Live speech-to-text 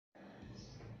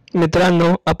मित्रांनो,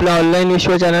 आपल्या ऑनलाईन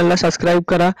विश्व चॅनलला सबस्क्राईब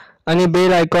करा आणि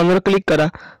बेल आयकॉनवर क्लिक करा.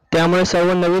 त्यामुळे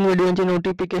सर्व नवीन व्हिडिओंची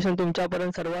नोटिफिकेशन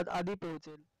तुमच्यापर्यंत सर्वात आधी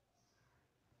पोहोचेल.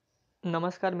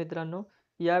 नमस्कार मित्रांनो,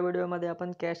 या व्हिडिओमध्ये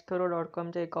आपण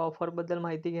cashkaro.comच्या एका ऑफरबद्दल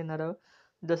माहिती घेणार आहोत.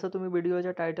 जसं तुम्ही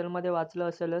व्हिडिओच्या टायटलमध्ये वाचलं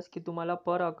असेलच की तुम्हाला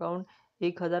पर account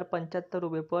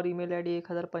 ₹1075 per email I D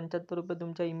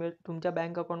 ₹1075 तुमच्या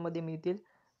बँक अकाउंटमध्ये मिळतील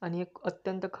आणि हे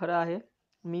अत्यंत खरं आहे.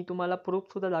 मी तुम्हाला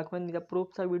प्रूफसुद्धा दाखवेन. त्या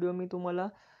प्रूफचा व्हिडिओ मी तुम्हाला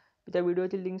त्या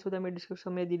व्हिडिओची लिंकसुद्धा मी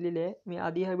डिस्क्रिप्शनमध्ये दिलेली आहे. मी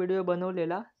आधी हा व्हिडिओ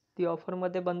बनवलेला, ती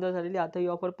ऑफरमध्ये बंद झालेली, आता ही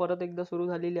ऑफर परत एकदा सुरू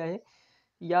झालेली आहे.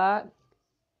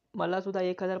 मला सुद्धा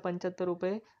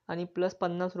 ₹1075 आणि प्लस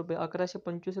 ₹50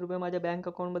 ₹1125 माझ्या बँक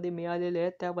अकाउंटमध्ये मिळालेले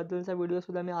आहेत. त्याबद्दलचा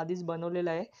व्हिडिओसुद्धा मी आधीच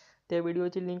बनवलेला आहे. त्या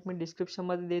व्हिडिओची लिंक मी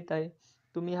डिस्क्रिप्शनमध्ये देत आहे.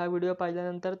 तुम्ही हा व्हिडिओ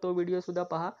पाहिल्यानंतर तो व्हिडिओसुद्धा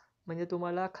पहा, म्हणजे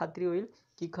तुम्हाला खात्री होईल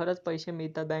की खरंच पैसे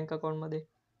मिळतात बँक अकाउंटमध्ये.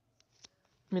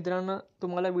 मित्रांनो,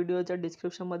 तुम्हाला व्हिडिओच्या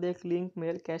डिस्क्रिप्शनमध्ये एक लिंक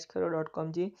मिळेल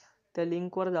cashkaro.comची. त्या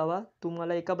लिंकवर जावा.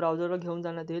 तुम्हाला एका ब्राउझरवर घेऊन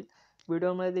जाण्यात येईल.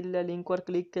 व्हिडिओमध्ये दिलेल्या लिंकवर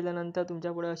क्लिक केल्यानंतर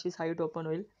तुमच्यापुढे अशी साईट ओपन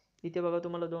होईल. इथे बघा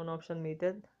तुम्हाला 2 ऑप्शन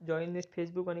मिळतात, जॉईन विथ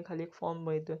फेसबुक आणि खाली एक फॉर्म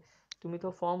मिळतो. तुम्ही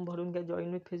तो फॉर्म भरून घ्या.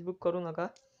 जॉईन विथ फेसबुक करू नका.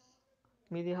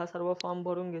 मी हा सर्व फॉर्म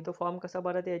भरून घेतो. फॉर्म कसा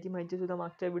भरायचा याची माहितीसुद्धा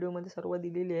मागच्या व्हिडिओमध्ये सर्व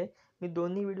दिलेली आहे. मी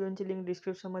दोन्ही व्हिडिओची लिंक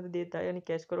डिस्क्रिप्शनमध्ये देत आहे आणि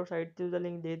कॅशकरो साईटची सुद्धा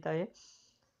लिंक देत आहे.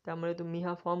 त्यामुळे तुम्ही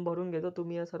हा फॉर्म भरून घेतो.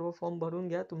 तुम्ही हा सर्व फॉर्म भरून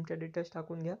घ्या, तुमच्या डिटेल्स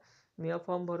टाकून घ्या. मी हा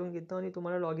फॉर्म भरून घेतो आणि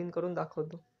तुम्हाला लॉग इन करून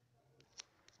दाखवतो.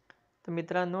 तर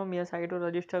मित्रांनो, मी या साईटवर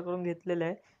रजिस्टर करून घेतलेलं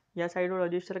आहे. या साईटवर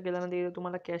रजिस्टर केल्यानंतर इथे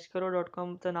तुम्हाला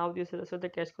cashkaro.comचं नाव दिसेल असेल तर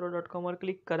cashkaro.comवर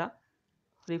क्लिक करा.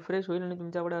 रिफ्रेश होईल आणि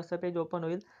तुमच्याकडे असं पेज ओपन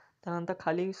होईल. त्यानंतर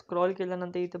खाली स्क्रॉल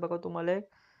केल्यानंतर इथे बघा तुम्हाला एक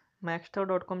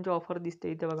maxstar.comची ऑफर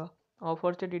दिसते. इथे बघा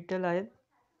ऑफरचे डिटेल आहेत.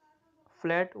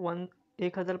 Flat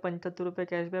 ₹1075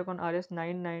 cashback on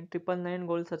RS99999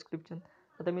 gold subscription.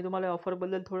 आता मी तुम्हाला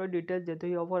ऑफरबद्दल थोडं डिटेल्स देतो.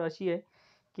 ही ऑफर अशी आहे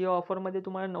की ऑफरमध्ये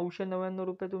तुम्हाला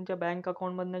 ₹999 तुमच्या बँक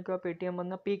अकाउंटमधनं किंवा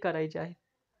पेटीएममधनं पे करायचे आहे.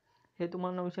 हे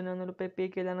तुम्हाला ₹999 पे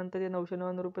केल्यानंतर ते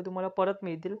 ₹999 तुम्हाला परत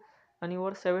मिळतील आणि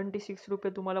वर ₹76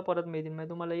 तुम्हाला परत मिळतील. म्हणजे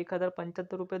तुम्हाला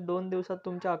 ₹1075 2 दिवसात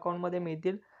तुमच्या अकाउंटमध्ये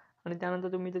मिळतील आणि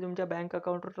त्यानंतर तुम्ही ते तुमच्या बँक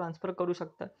अकाउंटवर ट्रान्सफर करू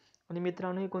शकता. आणि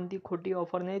मित्रांनो, ही कोणती खोटी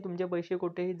ऑफर नाही. तुमचे पैसे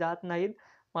कुठेही जात नाहीत.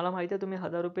 मला माहिती आहे तुम्ही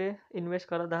 ₹1000 इन्व्हेस्ट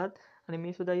करत आहात आणि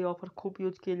मी सुद्धा ही ऑफर खूप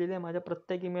यूज केलेली आहे माझ्या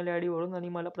प्रत्येक ईमेल आय डीवरून आणि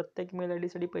मला प्रत्येक ईमेल आय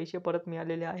डीसाठी पैसे परत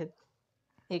मिळालेले आहेत.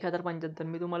 1075.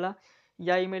 मी तुम्हाला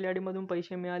या ईमेल आय डीमधून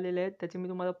पैसे मिळालेले आहेत, त्याचे मी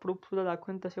तुम्हाला प्रूफसुद्धा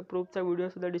दाखवेन. तसे प्रूफचा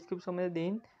व्हिडिओसुद्धा डिस्क्रिप्शनमध्ये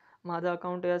देईन. माझं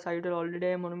अकाउंट या साईटवर ऑलरेडी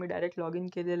आहे म्हणून मी डायरेक्ट लॉग इन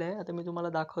केलेलं आहे. आता मी तुम्हाला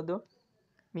दाखवतो.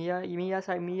 मी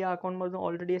या अकाउंटमधून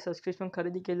ऑलरेडी सबस्क्रिप्शन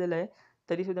खरेदी केलेलं आहे.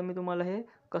 तरीसुद्धा मी तुम्हाला हे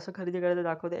कसं खरेदी करायचं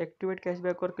दाखवतो. ॲक्टिवेट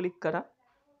कॅशबॅकवर क्लिक करा.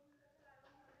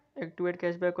 ॲक्टिवेट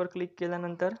कॅशबॅकवर क्लिक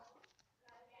केल्यानंतर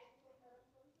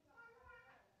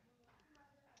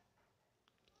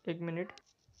एक मिनिट.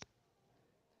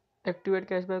 ॲक्टिवेट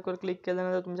कॅशबॅकवर क्लिक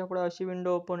केल्यानंतर तुमच्यापुढे अशी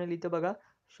विंडो ओपन होईल. इथे बघा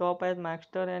shop at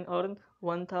मॅक्स्टर and earn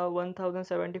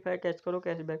 1075 कॅशकरो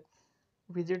cashback.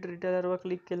 Visit रिटेलरवर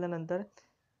click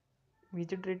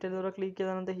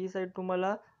केल्यानंतर ही साईट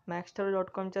तुम्हाला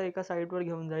maxstar.comच्या एका साईटवर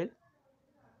घेऊन जाईल.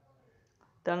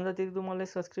 त्यानंतर तिथे तुम्हाला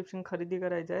सबस्क्रिप्शन खरेदी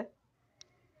करायचं आहे.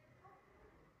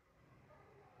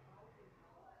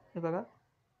 हे बघा,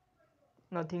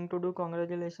 nothing to do,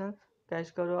 congratulation,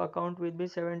 कॅशकरो account will be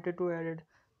 72 added.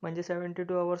 म्हणजे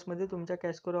 72 आवर्समध्ये तुमच्या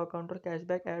कॅशकरो अकाउंटवर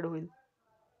कॅशबॅक ॲड होईल.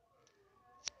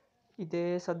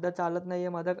 इथे सध्या चालत नाही आहे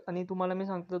माझं आणि तुम्हाला मी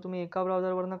सांगतो, तुम्ही एका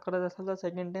ब्राउझरवरनं करत असाल तर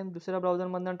सेकंड टाईम दुसऱ्या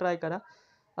ब्राउझरमधनं ट्राय करा.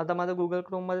 आता माझं गुगल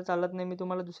क्रोममध्ये चालत नाही. मी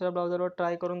तुम्हाला दुसऱ्या ब्राउझरवर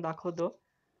ट्राय करून दाखवतो.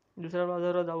 दुसऱ्या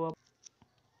ब्राउझरवर जाऊ आपण.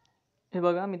 हे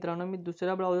बघा मित्रांनो, मी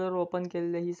दुसऱ्या ब्राउझरवर ओपन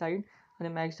केलेली ही साईट आणि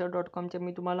maxstar.comचे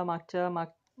मी तुम्हाला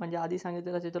म्हणजे आधी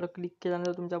सांगितलं त्याच्यावर क्लिक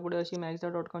केल्यानंतर तुमच्यापुढे अशी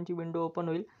maxstar.comची विंडो ओपन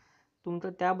होईल.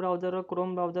 तुमचं त्या ब्राउझरवर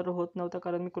क्रोम ब्राउझरवर होत नव्हतं,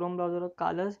 कारण मी क्रोम ब्राउझरवर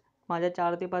कालच माझ्या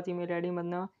 4 ते 5 ईमेल आय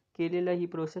डीमधनं केलेलं ही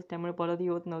प्रोसेस, त्यामुळे परतही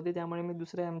होत नव्हती. त्यामुळे मी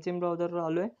दुसऱ्या एमसिम ब्राउझरवर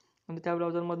आलो आहे आणि त्या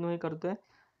ब्राउझरमधूनही करतो आहे.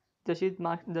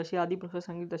 जशी आधी प्रोसेस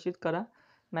सांगितली तशीच करा.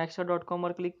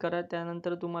 maxstar.comवर क्लिक करा.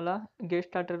 त्यानंतर तुम्हाला गेट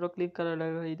स्टार्टरवर क्लिक करायला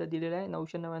लागेल. इथं दिलेलं आहे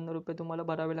 ₹999 तुम्हाला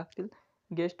भरावे लागतील.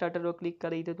 गेट स्टार्टरवर क्लिक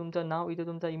करा. इथे तुमचं नाव, इथे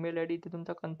तुमचा ईमेल आय डी, इथे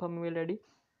तुमचा कन्फर्म ईमेल आय डी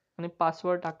आणि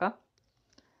पासवर्ड टाका.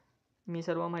 मी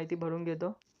सर्व माहिती भरून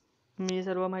घेतो. मी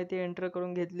सर्व माहिती एंटर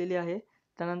करून घेतलेली आहे.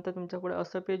 त्यानंतर तुमच्यापुढे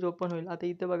असं पेज ओपन होईल. आता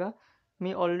इथे बघा,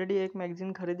 मी ऑलरेडी एक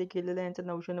मॅगझिन खरेदी केलेलं आहे यांच्यात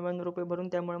 ₹999 भरून,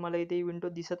 त्यामुळे मला इथे ही विंडो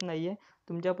दिसत नाही आहे.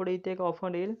 तुमच्यापुढे इथे एक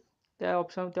ऑफर येईल.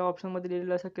 त्या ऑप्शनमध्ये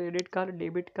दिलेलं असं credit card,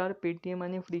 debit card, Paytm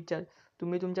आणि फ्रीचार्ज.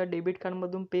 तुम्ही तुमच्या डेबिट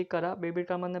कार्डमधून पे करा. डेबिट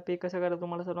कार्डमधनं पे कसं करा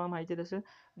तुम्हाला सर्व माहिती असेल.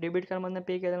 डेबिट कार्डमधनं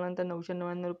पे केल्यानंतर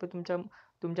 ₹999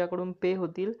 तुमच्याकडून पे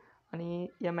होतील आणि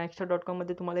या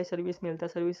maxstar.comमध्ये तुम्हाला ही सर्व्हिस मिळेल. त्या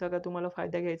सर्व्हिसचा काय तुम्हाला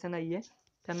फायदा घ्यायचा नाही आहे.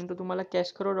 त्यानंतर तुम्हाला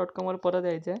cashkrow.com परत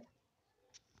यायचं आहे.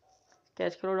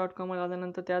 cashkrow.com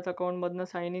आल्यानंतर त्याच अकाउंटमधनं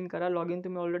साइन इन करा. लॉग इन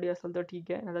तुम्ही ऑलरेडी असाल तर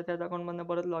ठीक आहे, आता त्याच अकाउंटमधनं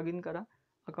परत लॉग इन करा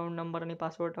अकाउंट नंबर आणि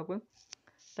पासवर्ड टाकून.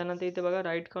 त्यानंतर इथे बघा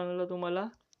राईट कॉर्नरला तुम्हाला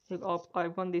एक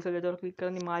आयकॉन दिसेल, त्याच्यावर क्लिक करा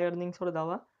आणि माय अर्निंग्सवर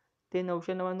जावा. ते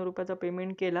 999 रुपयाचा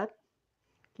पेमेंट केलात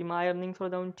की माय अर्निंग्सवर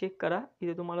जाऊन चेक करा.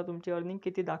 इथे तुम्हाला तुमची अर्निंग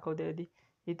किती दाखवते आधी.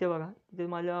 इथे बघा, इथे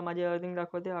माझी अर्निंग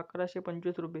दाखवते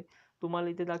 1125 रुपये. तुम्हाला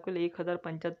इथे दाखवेल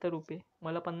 1075 रुपये.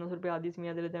 मला 50 रुपये आधीच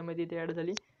मिळालेले, त्यामध्ये इथे ॲड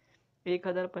झाली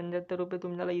 1075 रुपये.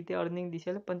 तुम्हाला इथे अर्निंग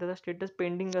दिसेल, पण त्याचा स्टेटस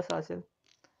पेंडिंग असा असेल.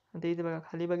 आता इथे बघा,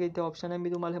 खाली बघा इथे ऑप्शन आहे. मी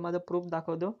तुम्हाला हे माझं प्रूफ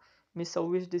दाखवतो. मी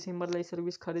 26 डिसेंबरला ही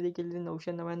सर्व्हिस खरेदी केलेली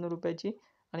 999 रुपयाची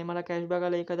आणि मला कॅशबॅक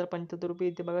आला 1075 रुपये.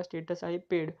 इथे बघा स्टेटस आहे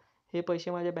पेड. हे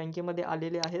पैसे माझ्या बँकेमध्ये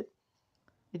आलेले आहेत.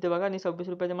 इथे बघा आणि 26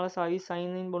 रुपयाचे मला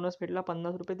साइन इन बोनस भेटला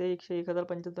 50 रुपये. ते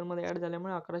 1075मध्ये ॲड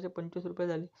झाल्यामुळे 1125 रुपये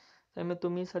झाले. त्यामुळे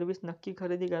तुम्ही सर्व्हिस नक्की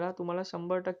खरेदी करा. तुम्हाला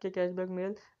 100% कॅशबॅक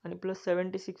मिळेल आणि प्लस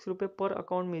 76 रुपये पर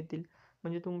अकाउंट मिळतील.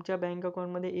 म्हणजे तुमच्या बँक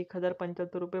अकाउंटमध्ये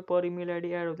 1075 रुपये पर ईमेल आय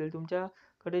डी ॲड होतील.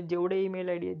 तुमच्याकडे जेवढे ईमेल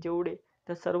आय डी आहेत जेवढे,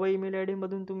 त्या सर्व ईमेल आय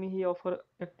डीमधून तुम्ही ही ऑफर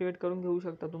ॲक्टिवेट करून घेऊ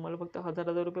शकता. तुम्हाला फक्त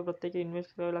 1000 रुपये प्रत्येकी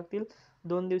इन्व्हेस्ट करावे लागतील.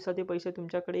 2 दिवसात ते पैसे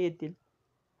तुमच्याकडे येतील.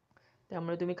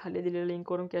 त्यामुळे तुम्ही खाली दिलेल्या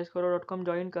लिंकवरून cashkrow.com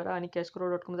जॉईन करा. आणि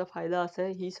cashkrow.comचा फायदा असा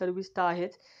आहे, ही सर्व्हिस तर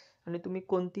आहेच आणि तुम्ही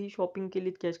कोणतीही शॉपिंग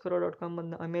केलीत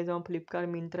cashkrow.comमधनं, अमेझॉन, फ्लिपकार्ट,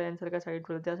 मिंत्रा यांसारख्या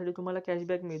साईटवर, त्यासाठी तुम्हाला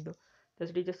कॅशबॅक मिळतो.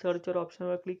 त्यासाठी इथे सर्चवर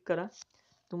ऑप्शनवर क्लिक करा.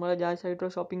 तुम्हाला ज्या साईटवर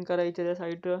शॉपिंग करायची त्या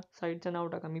साईटचं नाव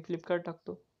टाका. मी फ्लिपकार्ट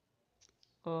टाकतो.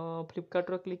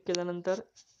 फ्लिपकार्टवर क्लिक केल्यानंतर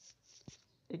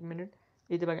एक मिनिट,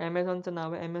 इथे बघा ॲमेझॉनचं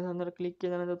नाव आहे. ॲमेझॉनवर क्लिक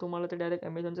केल्यानंतर तुम्हाला ते डायरेक्ट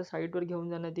ॲमेझॉनच्या साईटवर घेऊन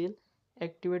जाण्यात येईल.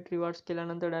 ॲक्टिवेट रिवॉर्ड्स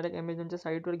केल्यानंतर डायरेक्ट ॲमेझॉनच्या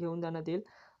साईटवर घेऊन जाण्यात येईल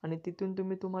आणि तिथून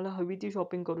तुम्हाला हवी ती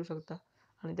शॉपिंग करू शकता.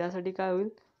 आणि त्यासाठी काय होईल,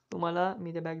 तुम्हाला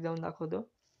मी ते बॅक जाऊन दाखवतो.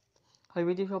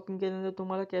 हवी ती शॉपिंग केल्यानंतर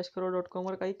तुम्हाला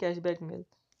cashkrow.comवर काही कॅशबॅक मिळेल.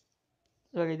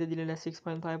 बघा इथे दिलेलं आहे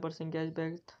 6.5%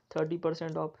 कॅशबॅक,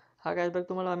 30% ऑफ. हा कॅशबॅक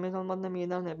तुम्हाला अमेझॉनमधनं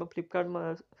मिळणार नाही, पण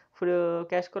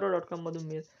cashkrow.com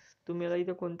मिळेल. तुम्हाला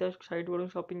इथे कोणत्या साईटवरून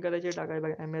शॉपिंग करायची टाकाय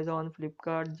बघा, ॲमेझॉन,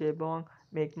 फ्लिपकार्ट, जेबॉंग,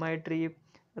 मेक माय ट्रिप,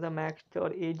 आता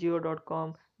मॅक्सस्टोअर,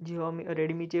 AJIO.com,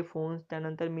 रेडमीचे फोन्स.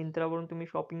 त्यानंतर मिंत्रावरून तुम्ही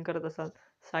शॉपिंग करत असाल,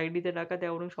 साईट इथे टाका,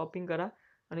 त्यावरून शॉपिंग करा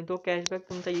आणि तो कॅशबॅक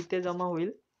तुमचा इथे जमा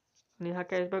होईल. आणि हा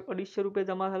कॅशबॅक 250 रुपये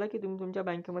जमा झाला की तुम्ही तुमच्या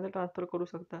बँकेमध्ये ट्रान्सफर करू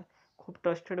शकता. खूप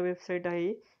ट्रस्टेड वेबसाईट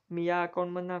आहे. मी या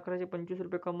अकाउंटमधनं 1125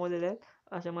 रुपये कमवलेले आहेत.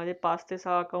 असे माझे 5 ते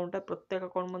 6 अकाउंट आहेत. प्रत्येक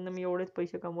अकाउंटमधनं मी एवढेच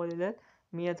पैसे कमवलेले आहेत.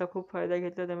 मी याचा खूप फायदा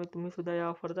घेतला, त्यामुळे तुम्ही सुद्धा या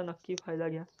ऑफरचा नक्की फायदा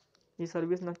घ्या. ही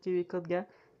सर्व्हिस नक्की विकत घ्या.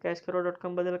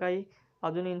 cashkrow.com बद्दल काही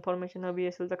अजून इन्फॉर्मेशन हवी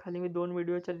असेल तर खाली मी 2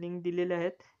 व्हिडिओच्या लिंक दिलेल्या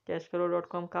आहेत.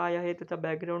 cashkrow.com काय आहे, त्याचा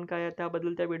बॅकग्राऊंड काय आहे,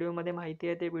 त्याबद्दल त्या व्हिडिओमध्ये माहिती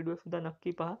आहे. ते व्हिडिओसुद्धा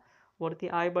नक्की पहा. वरती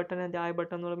आय बटन आहे, त्या आय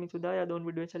बटनवर मी सुद्धा या 2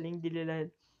 व्हिडिओच्या लिंक दिलेल्या आहेत.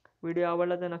 व्हिडिओ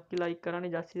आवडला तर नक्की लाईक करा आणि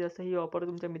जास्तीत जास्त ही ऑफर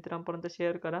तुमच्या मित्रांपर्यंत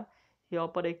शेअर करा. ही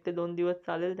ऑफर 1 ते 2 दिवस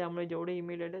चालेल, त्यामुळे जेवढे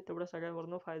ईमेल आले तेवढा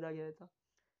सगळ्यांवरून फायदा घ्यायचा.